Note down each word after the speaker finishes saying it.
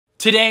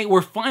Today,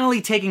 we're finally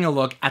taking a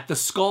look at the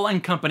Skull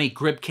 & Company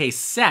GripCase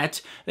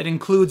set that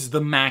includes the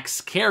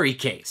MaxCarry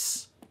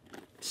Case.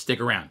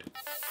 Stick around.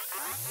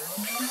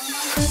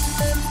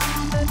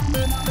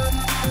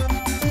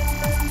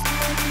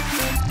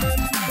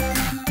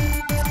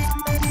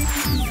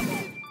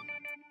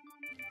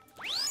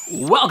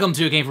 Welcome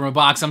to A Game From A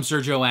Box, I'm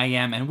Sergio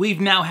IM, and we've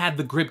now had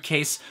the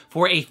GripCase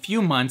for a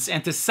few months,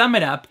 and to sum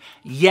it up,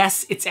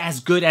 yes, it's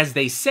as good as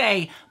they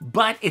say,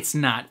 but it's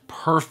not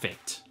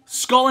perfect.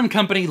 Skull &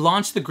 Company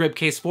launched the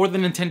GripCase for the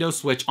Nintendo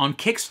Switch on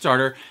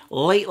Kickstarter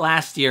late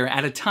last year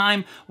at a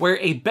time where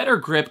a better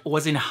grip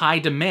was in high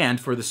demand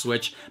for the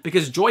Switch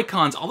because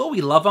Joy-Cons, although we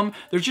love them,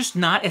 they're just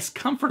not as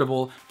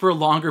comfortable for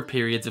longer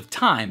periods of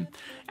time.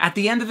 At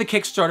the end of the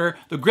Kickstarter,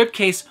 the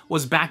GripCase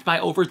was backed by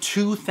over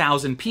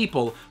 2,000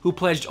 people who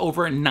pledged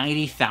over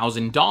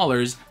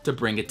 $90,000 to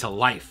bring it to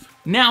life.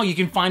 Now you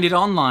can find it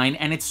online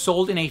and it's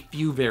sold in a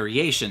few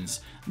variations.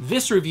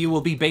 This review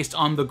will be based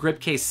on the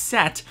GripCase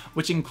set,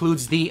 which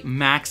includes the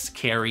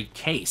MaxCarry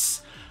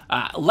Case.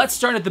 Let's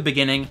start at the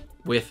beginning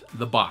with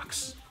the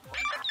box.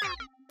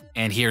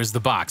 And here's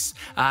the box.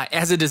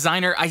 As a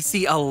designer, I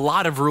see a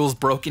lot of rules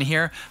broken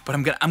here, but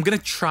I'm gonna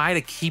try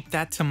to keep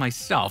that to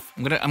myself.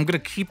 I'm gonna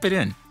keep it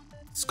in.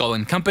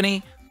 Skull &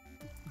 Company,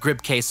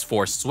 GripCase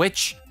for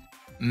Switch,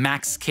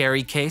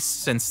 MaxCarry Case,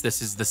 since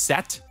this is the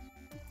set.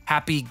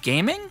 Happy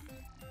gaming?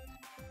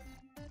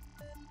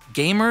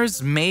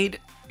 Gamers made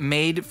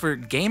for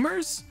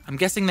gamers? I'm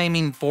guessing they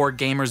mean for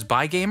gamers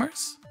by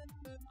gamers?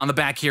 On the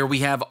back here, we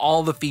have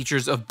all the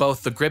features of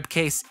both the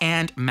GripCase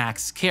and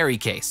MaxCarry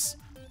Case.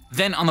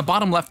 Then on the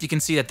bottom left, you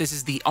can see that this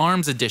is the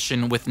ARMS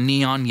edition with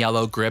neon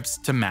yellow grips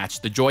to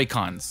match the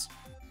Joy-Cons.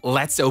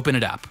 Let's open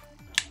it up.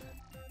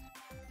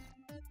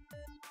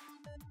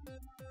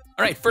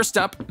 All right, first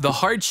up, the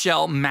hard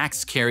shell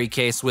MaxCarry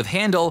Case with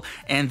handle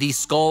and the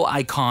skull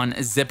icon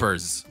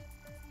zippers.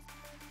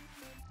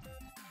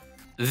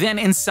 Then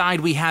inside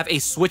we have a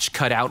switch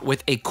cutout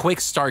with a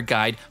quick start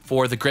guide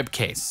for the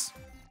GripCase.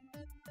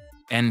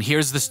 And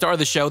here's the star of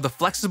the show, the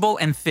flexible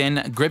and thin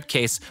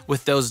GripCase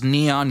with those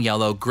neon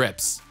yellow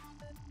grips.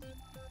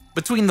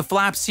 Between the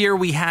flaps here,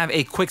 we have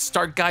a quick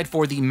start guide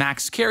for the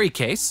MaxCarry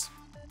Case.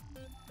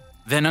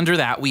 Then under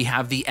that, we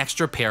have the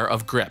extra pair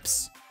of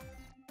grips.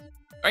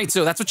 All right,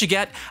 so that's what you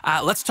get.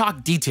 Let's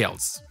talk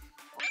details.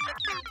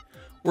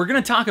 We're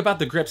gonna talk about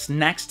the grips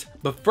next,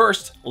 but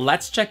first,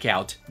 let's check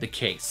out the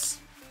case.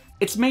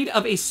 It's made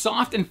of a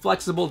soft and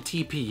flexible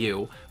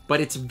TPU, but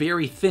it's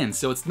very thin,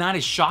 so it's not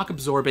as shock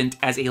absorbent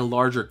as a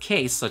larger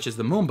case, such as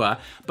the Moomba,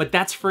 but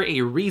that's for a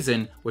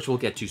reason, which we'll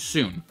get to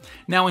soon.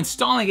 Now,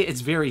 installing it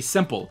is very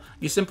simple.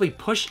 You simply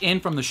push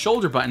in from the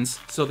shoulder buttons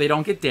so they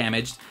don't get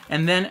damaged,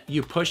 and then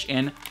you push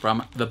in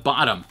from the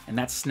bottom, and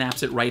that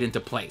snaps it right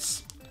into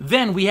place.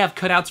 Then we have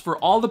cutouts for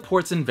all the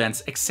ports and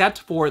vents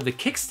except for the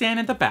kickstand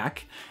at the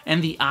back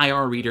and the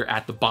IR reader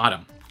at the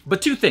bottom.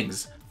 But two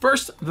things.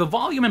 First, the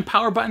volume and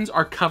power buttons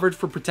are covered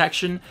for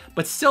protection,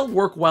 but still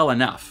work well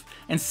enough.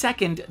 And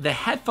second, the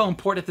headphone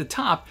port at the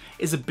top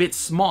is a bit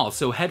small,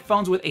 so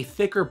headphones with a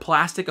thicker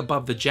plastic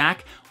above the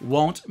jack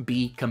won't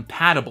be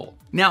compatible.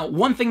 Now,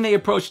 one thing they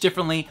approached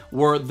differently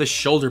were the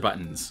shoulder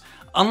buttons.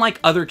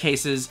 Unlike other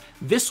cases,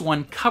 this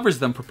one covers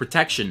them for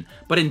protection,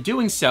 but in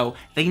doing so,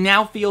 they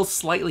now feel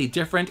slightly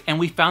different, and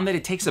we found that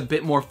it takes a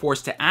bit more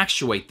force to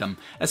actuate them,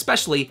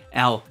 especially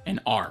L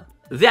and R.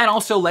 That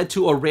also led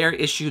to a rare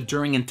issue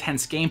during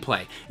intense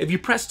gameplay. If you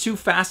press too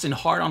fast and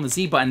hard on the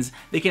Z buttons,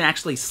 they can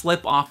actually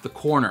slip off the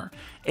corner.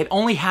 It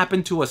only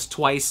happened to us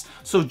twice,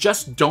 so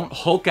just don't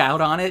Hulk out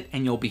on it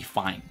and you'll be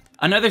fine.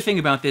 Another thing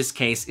about this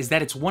case is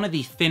that it's one of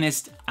the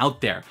thinnest out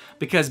there,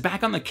 because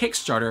back on the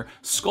Kickstarter,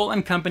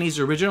 Skull & Company's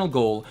original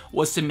goal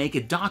was to make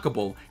it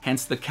dockable,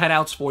 hence the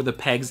cutouts for the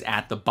pegs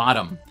at the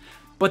bottom.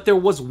 But there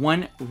was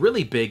one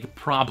really big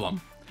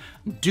problem.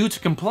 Due to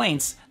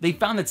complaints, they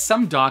found that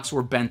some docks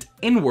were bent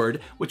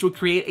inward, which would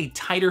create a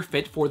tighter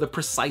fit for the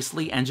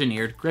precisely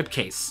engineered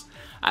GripCase.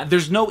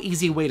 There's no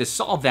easy way to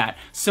solve that,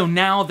 so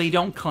now they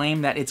don't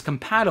claim that it's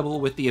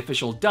compatible with the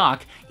official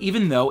dock,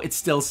 even though it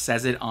still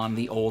says it on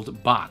the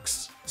old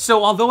box.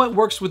 So although it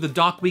works with the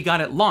dock we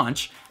got at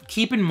launch,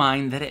 keep in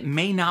mind that it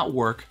may not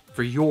work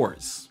for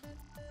yours.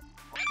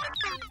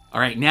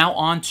 All right, now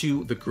on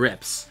to the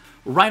grips.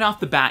 Right off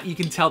the bat, you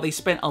can tell they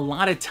spent a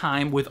lot of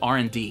time with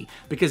R&D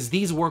because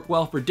these work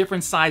well for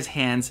different size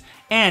hands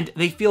and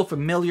they feel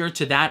familiar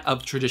to that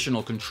of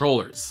traditional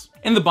controllers.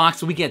 In the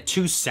box, we get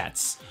two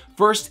sets.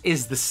 First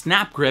is the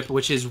snap grip,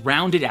 which is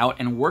rounded out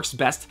and works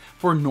best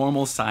for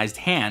normal sized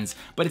hands,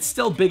 but it's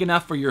still big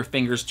enough for your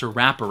fingers to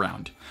wrap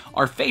around.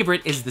 Our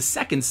favorite is the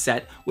second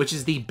set, which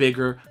is the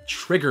bigger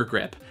trigger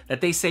grip,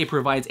 that they say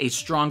provides a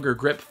stronger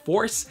grip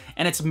force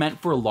and it's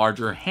meant for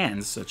larger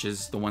hands, such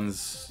as the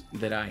ones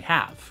that I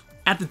have.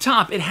 At the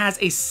top, it has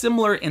a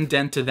similar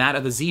indent to that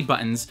of the Z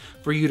buttons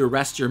for you to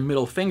rest your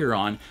middle finger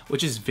on,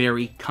 which is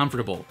very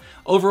comfortable.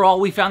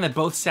 Overall, we found that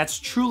both sets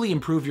truly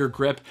improve your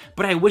grip,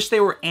 but I wish they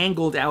were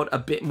angled out a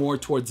bit more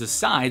towards the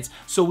sides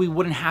so we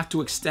wouldn't have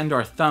to extend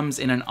our thumbs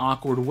in an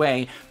awkward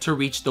way to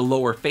reach the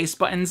lower face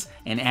buttons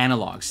and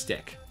analog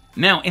stick.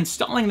 Now,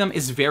 installing them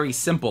is very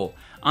simple.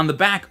 On the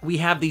back, we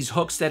have these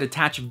hooks that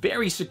attach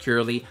very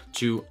securely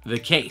to the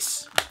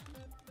case.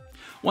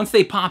 Once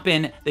they pop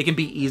in, they can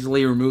be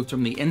easily removed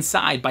from the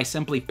inside by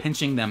simply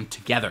pinching them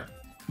together.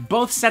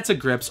 Both sets of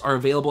grips are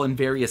available in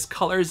various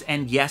colors,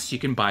 and yes, you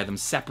can buy them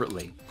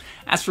separately.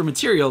 As for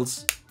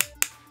materials,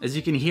 as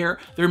you can hear,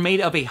 they're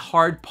made of a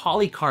hard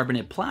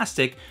polycarbonate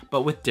plastic,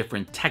 but with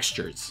different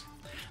textures.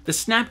 The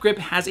snap grip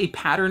has a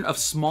pattern of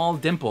small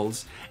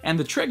dimples, and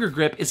the trigger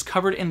grip is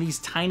covered in these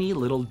tiny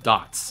little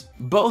dots.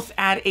 Both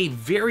add a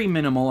very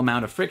minimal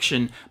amount of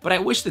friction, but I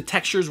wish the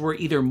textures were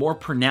either more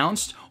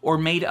pronounced or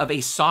made of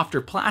a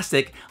softer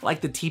plastic like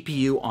the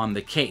TPU on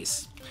the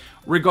case.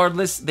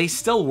 Regardless, they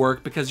still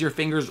work because your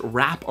fingers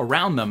wrap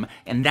around them,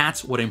 and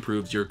that's what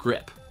improves your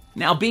grip.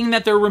 Now, being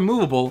that they're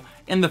removable,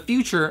 in the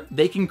future,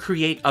 they can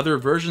create other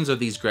versions of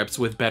these grips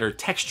with better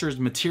textures,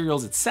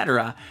 materials,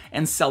 etc.,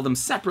 and sell them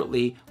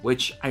separately,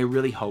 which I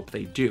really hope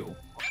they do.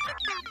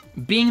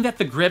 Being that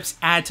the grips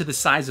add to the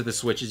size of the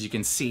Switch, as you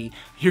can see,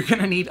 you're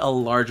gonna need a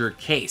larger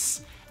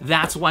case.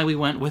 That's why we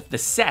went with the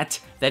set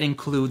that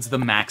includes the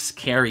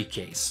MaxCarry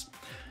Case.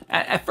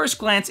 At first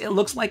glance, it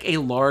looks like a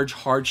large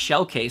hard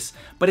shell case,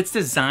 but it's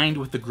designed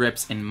with the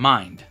grips in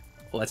mind.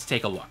 Let's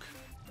take a look.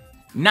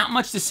 Not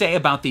much to say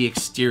about the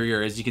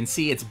exterior. As you can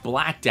see, it's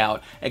blacked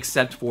out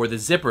except for the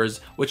zippers,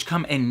 which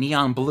come in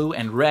neon blue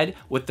and red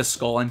with the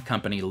Skull &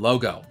 Company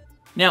logo.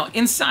 Now,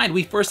 inside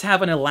we first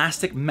have an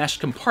elastic mesh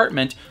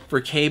compartment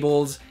for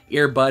cables,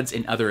 earbuds,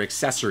 and other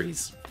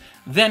accessories.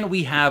 Then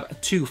we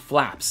have two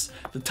flaps.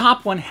 The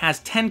top one has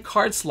 10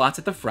 card slots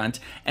at the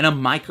front and a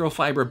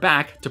microfiber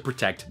back to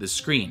protect the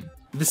screen.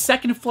 The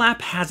second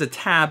flap has a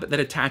tab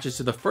that attaches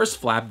to the first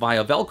flap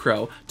via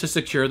Velcro to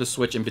secure the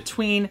Switch in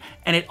between,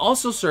 and it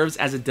also serves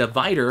as a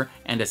divider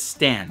and a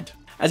stand.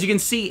 As you can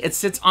see, it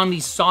sits on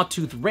these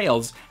sawtooth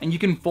rails, and you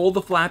can fold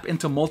the flap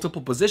into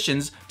multiple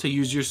positions to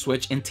use your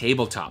Switch in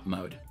tabletop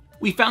mode.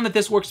 We found that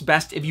this works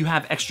best if you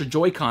have extra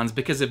Joy-Cons,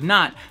 because if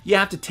not, you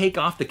have to take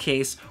off the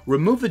case,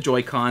 remove the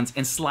Joy-Cons,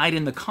 and slide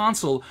in the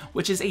console,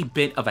 which is a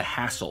bit of a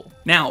hassle.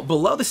 Now,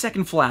 below the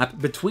second flap,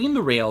 between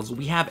the rails,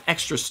 we have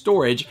extra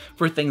storage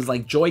for things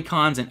like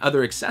Joy-Cons and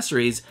other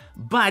accessories,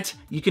 but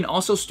you can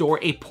also store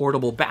a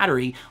portable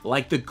battery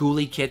like the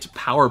GhouliKit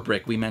Power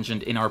Brick we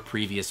mentioned in our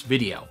previous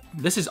video.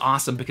 This is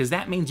awesome because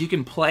that means you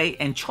can play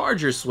and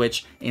charge your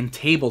Switch in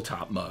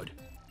tabletop mode.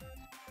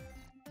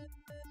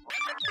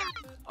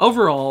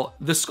 Overall,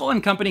 the Skull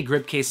 & Company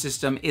GripCase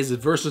system is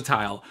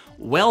versatile,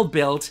 well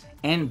built,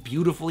 and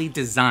beautifully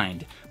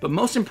designed, but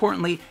most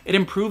importantly, it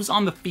improves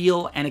on the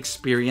feel and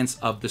experience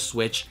of the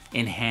Switch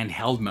in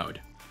handheld mode.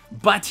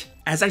 But,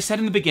 as I said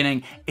in the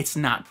beginning, it's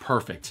not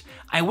perfect.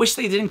 I wish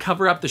they didn't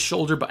cover up the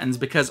shoulder buttons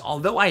because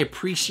although I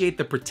appreciate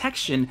the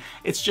protection,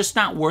 it's just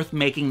not worth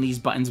making these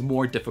buttons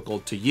more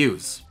difficult to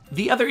use.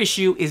 The other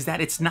issue is that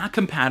it's not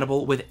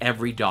compatible with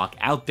every dock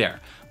out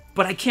there.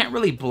 But I can't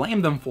really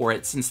blame them for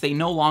it since they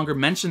no longer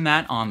mention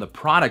that on the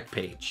product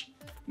page.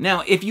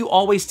 Now, if you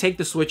always take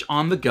the Switch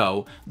on the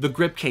go, the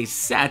GripCase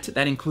Set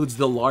that includes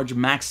the large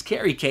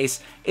MaxCarry case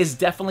is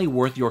definitely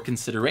worth your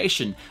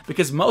consideration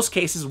because most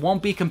cases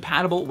won't be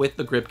compatible with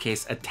the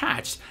GripCase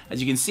attached. As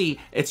you can see,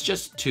 it's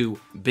just too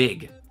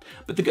big.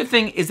 But the good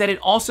thing is that it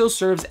also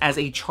serves as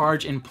a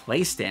charge and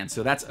play stand,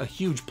 so that's a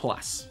huge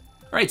plus.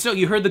 Alright, so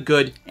you heard the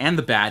good and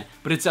the bad,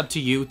 but it's up to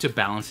you to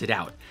balance it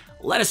out.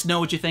 Let us know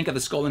what you think of the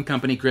Skull &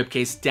 Company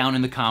GripCase down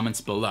in the comments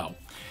below.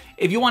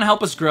 If you want to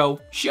help us grow,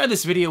 share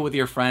this video with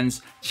your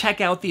friends,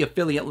 check out the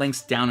affiliate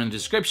links down in the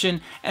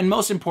description, and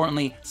most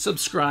importantly,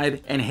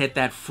 subscribe and hit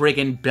that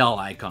friggin' bell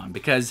icon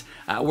because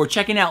we're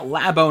checking out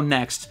Labo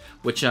next,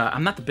 which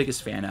I'm not the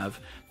biggest fan of,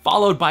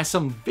 followed by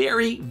some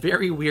very,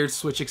 very weird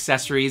Switch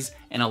accessories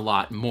and a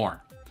lot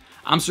more.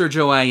 I'm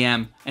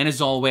SirJoeIM, and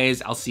as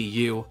always, I'll see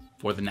you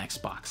for the next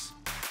box.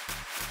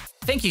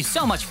 Thank you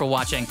so much for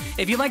watching.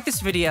 If you like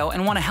this video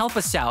and want to help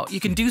us out,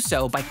 you can do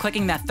so by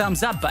clicking that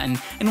thumbs up button.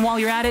 And while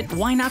you're at it,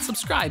 why not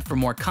subscribe for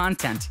more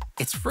content?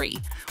 It's free.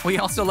 We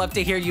also love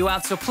to hear you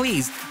out, so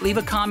please leave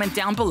a comment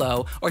down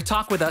below or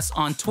talk with us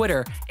on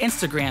Twitter,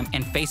 Instagram,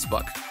 and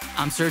Facebook.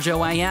 I'm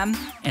SirJoeIM,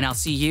 and I'll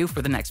see you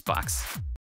for the next box.